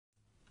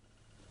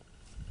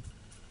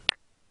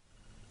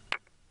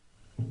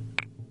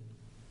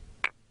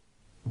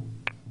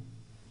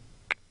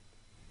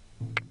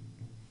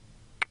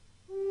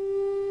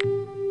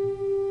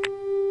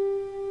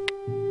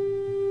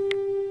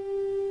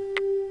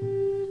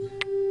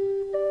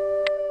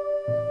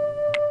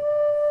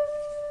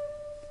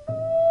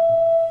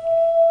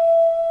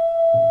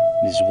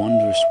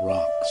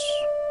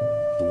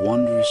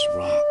wondrous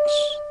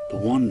rocks, the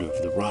wonder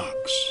of the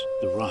rocks,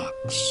 the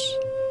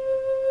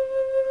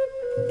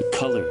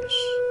colors,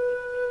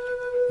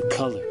 the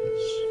colors,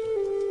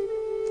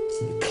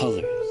 the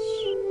colors,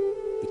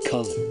 the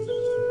colors,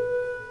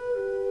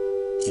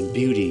 and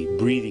beauty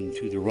breathing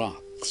through the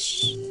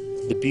rocks,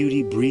 the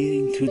beauty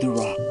breathing through the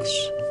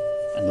rocks,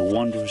 and the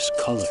wondrous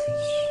colors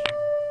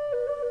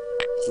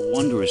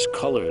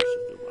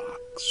of the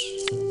rocks,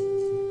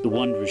 the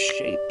wondrous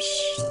shapes,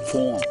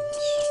 forms,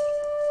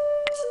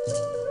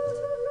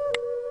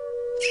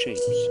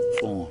 shapes and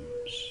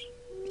forms,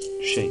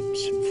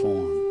 shapes and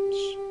forms,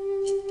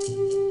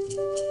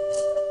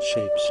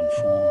 shapes and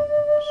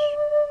forms.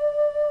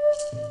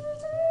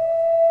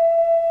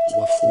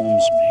 What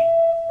forms me?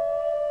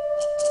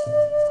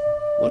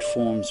 What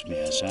forms me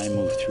as I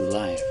move through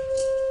life?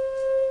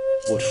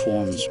 What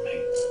forms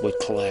me? What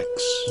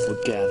collects?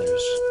 What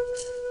gathers?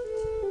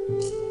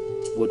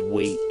 What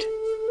weight?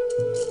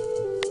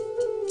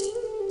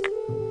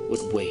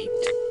 What weight?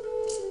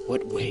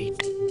 What weight?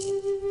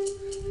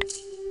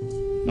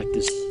 Like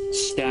this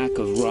stack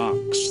of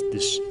rocks,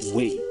 this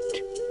weight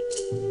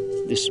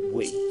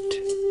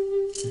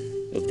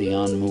of the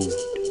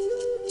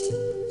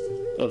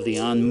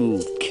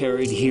unmoved,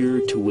 carried here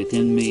to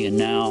within me, and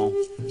now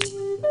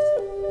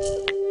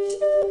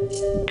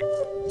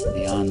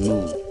the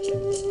unmoved,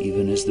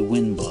 even as the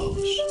wind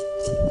blows,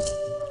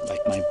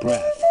 like my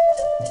breath,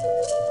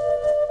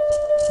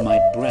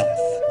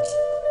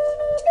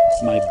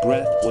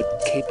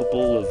 what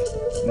capable of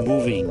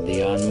moving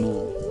the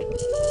unmoved,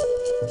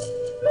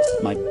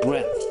 my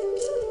breath,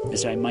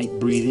 as I might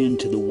breathe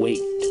into the weight,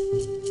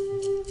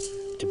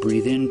 to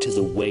breathe into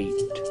the weight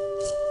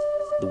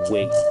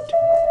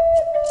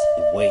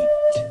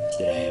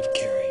that I have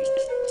carried,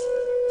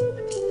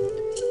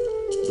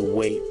 the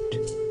weight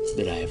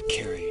that I have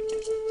carried,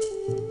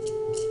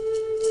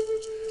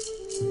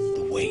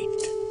 the weight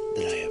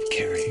that I have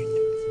carried.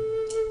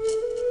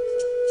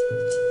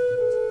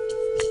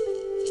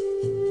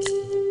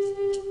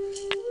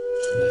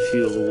 And I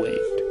feel the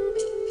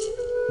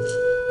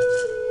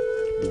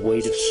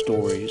weight of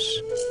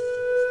stories,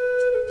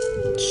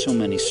 so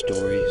many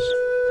stories,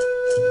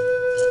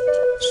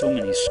 so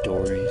many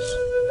stories.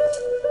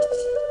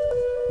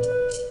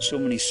 So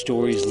many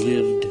stories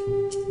lived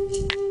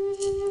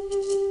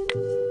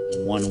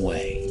in one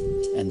way,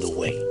 and the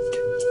weight.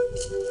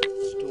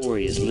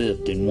 Story is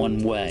lived in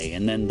one way,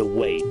 and then the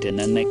weight, and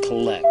then they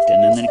collect,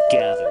 and then it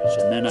gathers,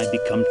 and then I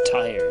become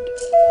tired.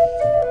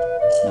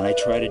 And I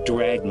try to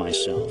drag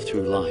myself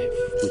through life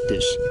with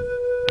this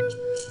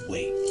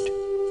weight.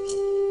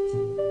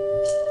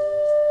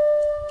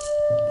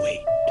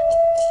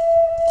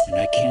 And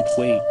I can't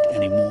wait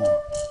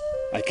anymore.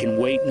 I can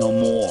wait no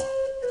more.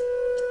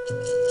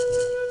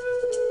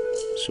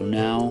 So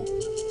now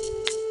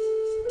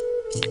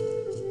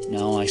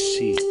I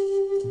see,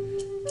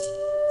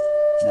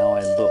 now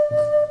I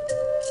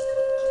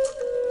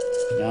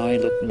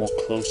look more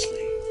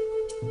closely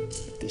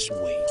at this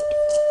weight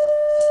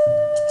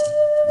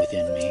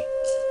within me,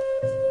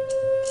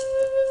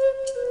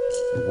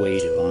 the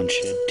weight of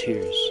unshed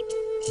tears,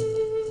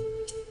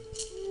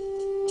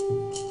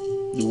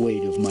 the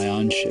weight of my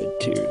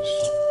unshed tears.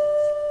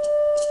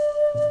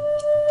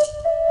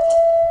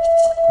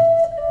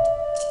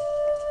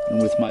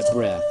 And with my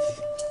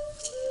breath,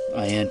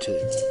 I enter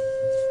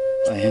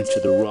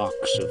the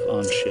rocks of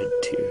unshed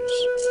tears.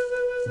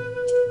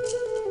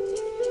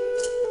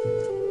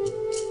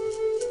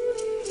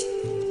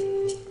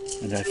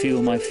 And I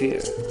feel my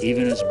fear.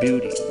 Even as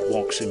beauty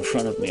walks in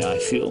front of me, I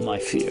feel my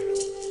fear.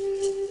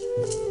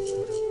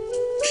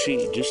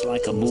 She, just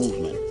like a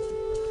movement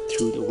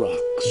through the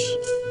rocks,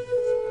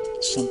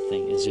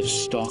 something as if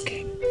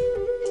stalking,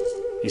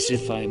 as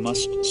if I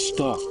must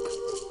stalk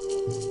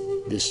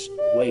this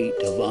weight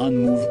of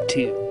unmoved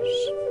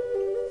tears.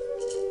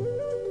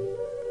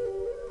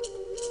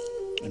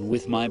 And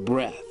with my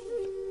breath,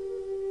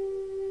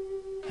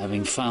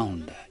 having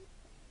found that,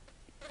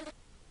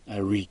 I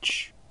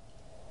reach.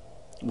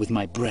 With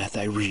my breath,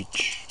 I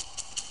reach.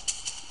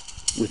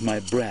 With my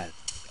breath,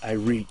 I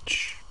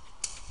reach.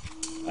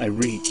 I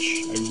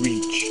reach. I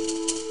reach.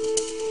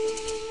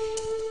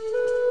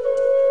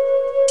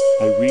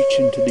 I reach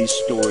into these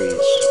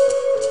stories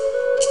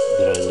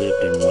that I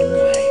lived in one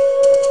way.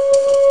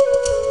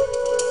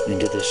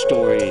 Into the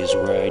stories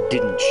where I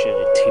didn't shed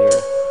a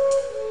tear,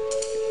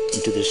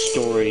 into the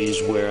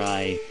stories where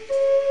I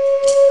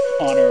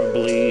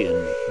honorably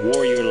and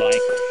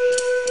warrior-like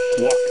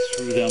walked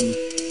through them,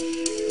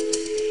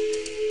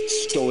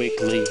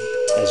 stoically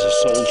as a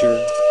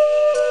soldier,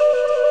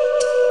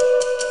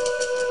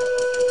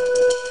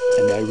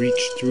 and I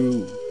reached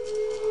through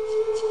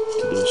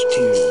to those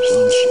tears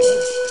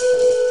unshed,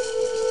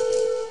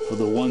 for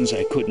the ones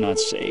I could not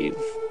save.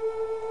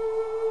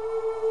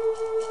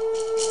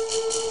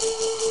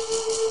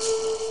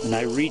 And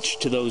I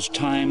reached to those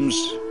times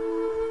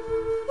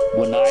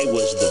when I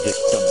was the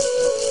victim,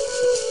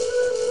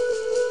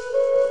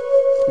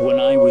 when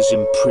I was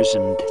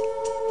imprisoned,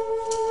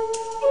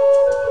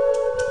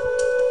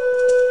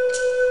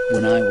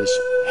 when I was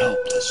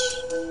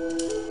helpless,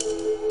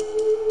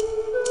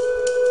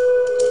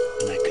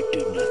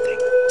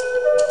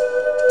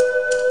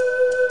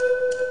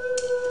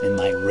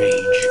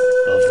 rage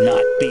of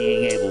not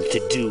being able to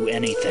do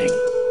anything.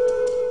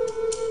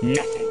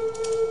 Nothing.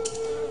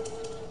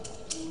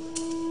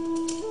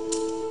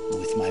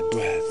 With my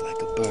breath,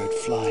 like a bird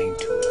flying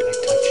to it, I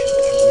touch it,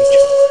 I reach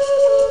for it.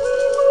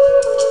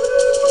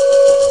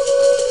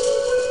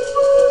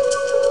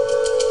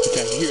 But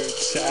I hear it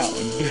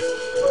sound.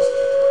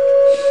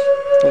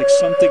 Like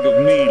something of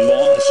me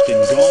lost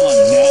and gone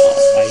now.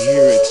 I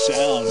hear it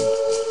sound.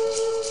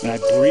 And I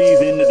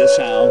breathe into the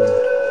sound.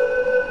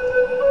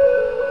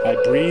 I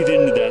breathe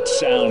into that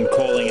sound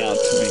calling out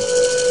to me.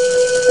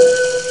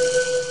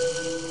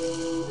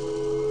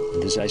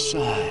 And as I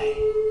sigh,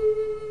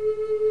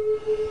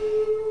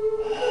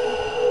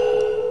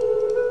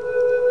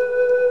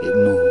 it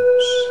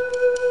moves.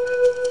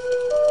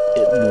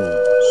 It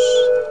moves.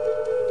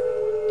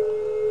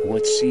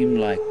 What seemed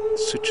like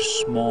such a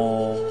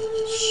small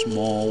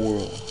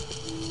world,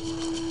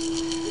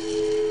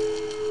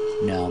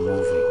 now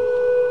moving.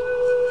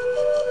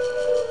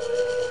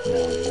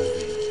 Now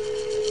moving.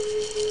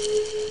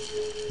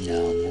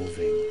 Now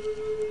moving.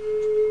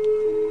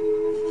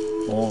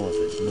 All of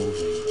it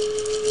moving.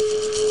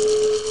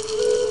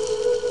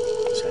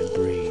 As I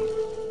breathe.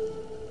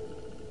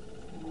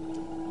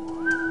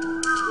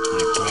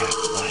 My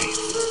breath,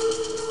 life.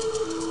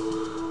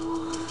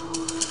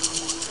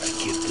 I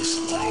give this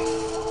life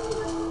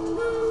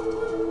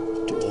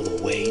to all the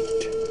weight,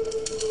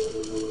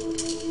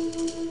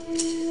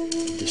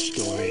 the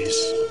stories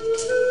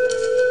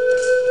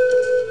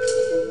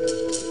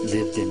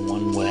lived in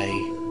one way,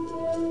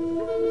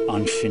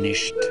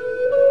 unfinished.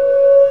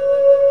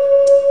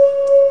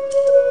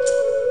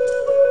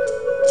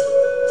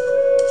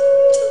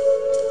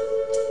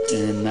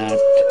 And in that,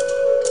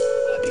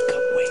 I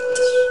become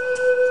weightless.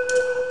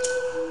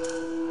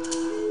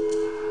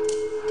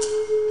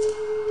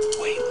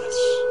 Weightless.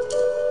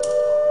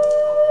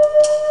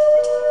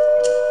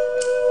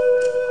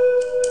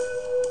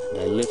 And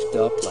I lift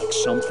up like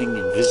something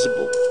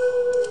invisible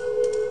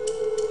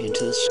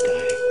into the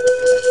sky.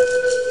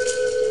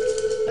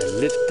 I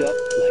lift up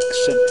like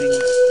something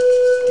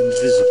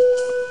invisible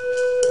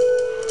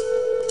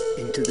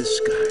into the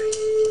sky.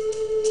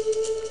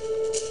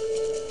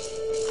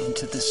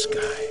 Into the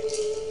sky.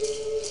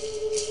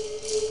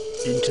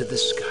 Into the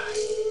sky.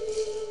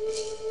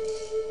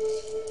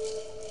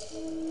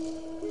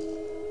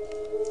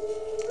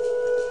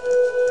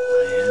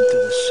 I enter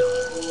the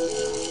sun.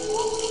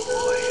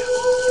 Oh, I am.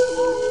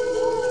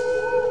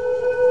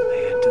 I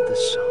enter the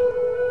sun.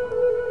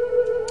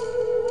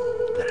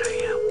 That I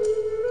am.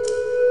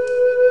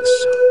 The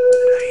sun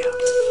that I am.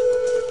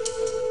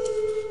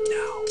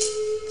 Now.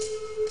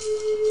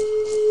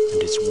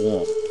 And its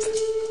warmth.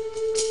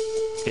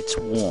 Its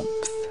warmth.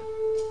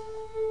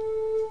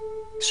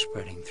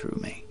 Spreading through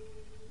me.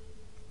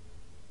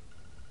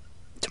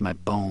 To my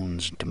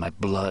bones, to my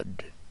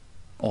blood.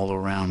 All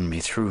around me,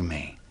 through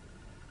me.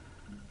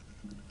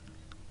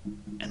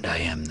 And I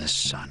am this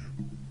sun.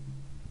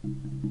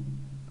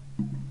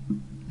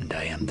 And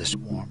I am this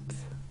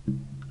warmth.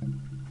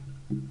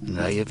 And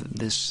I am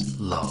this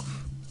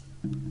love.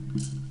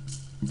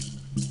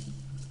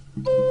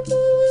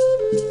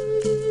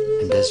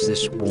 And as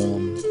this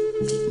warm,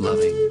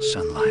 loving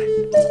sunlight,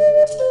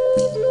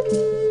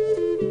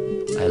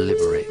 I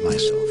liberate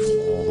myself from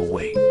all the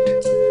weight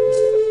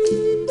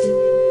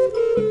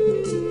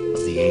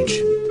of the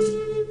ancient,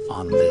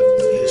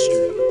 unlived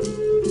history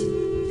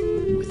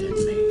within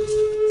me.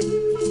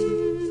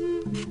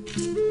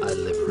 I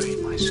liberate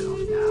myself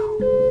now.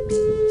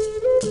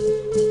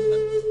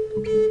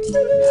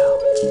 Now.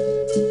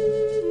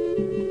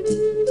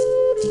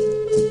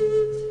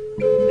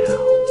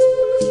 Now.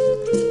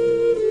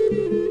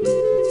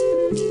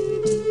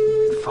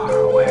 Far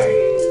away,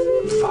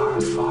 far,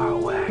 far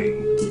away.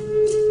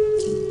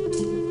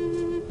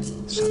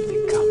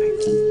 Something coming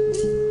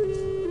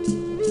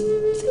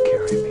to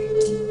carry me.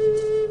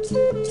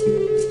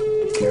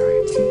 To carry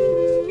me.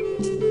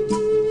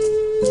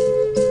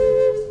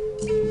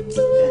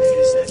 And it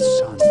is that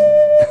sun.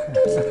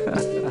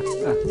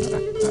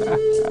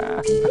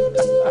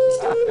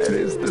 It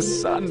is the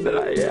sun that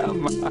I am.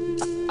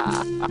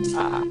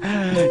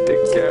 To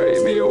carry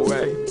me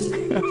away.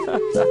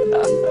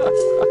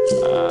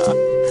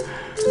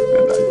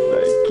 And I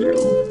thank you.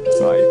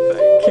 I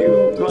thank you.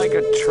 Like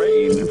a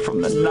train from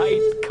the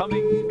night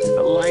coming into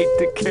the light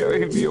to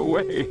carry me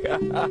away.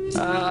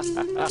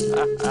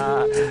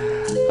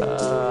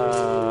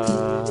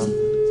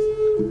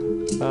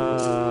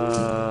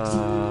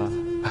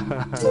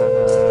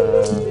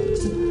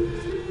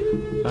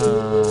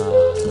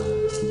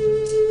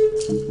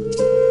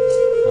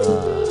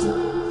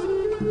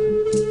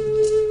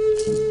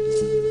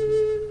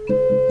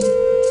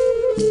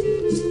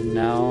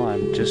 Now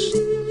I'm just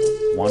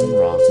one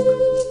rock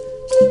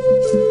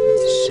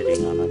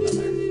sitting on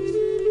another,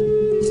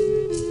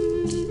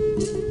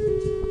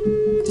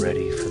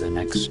 ready for the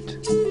next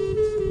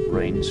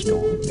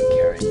rainstorm to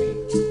carry me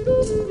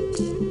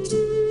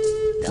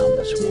down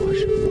this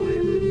wash of life.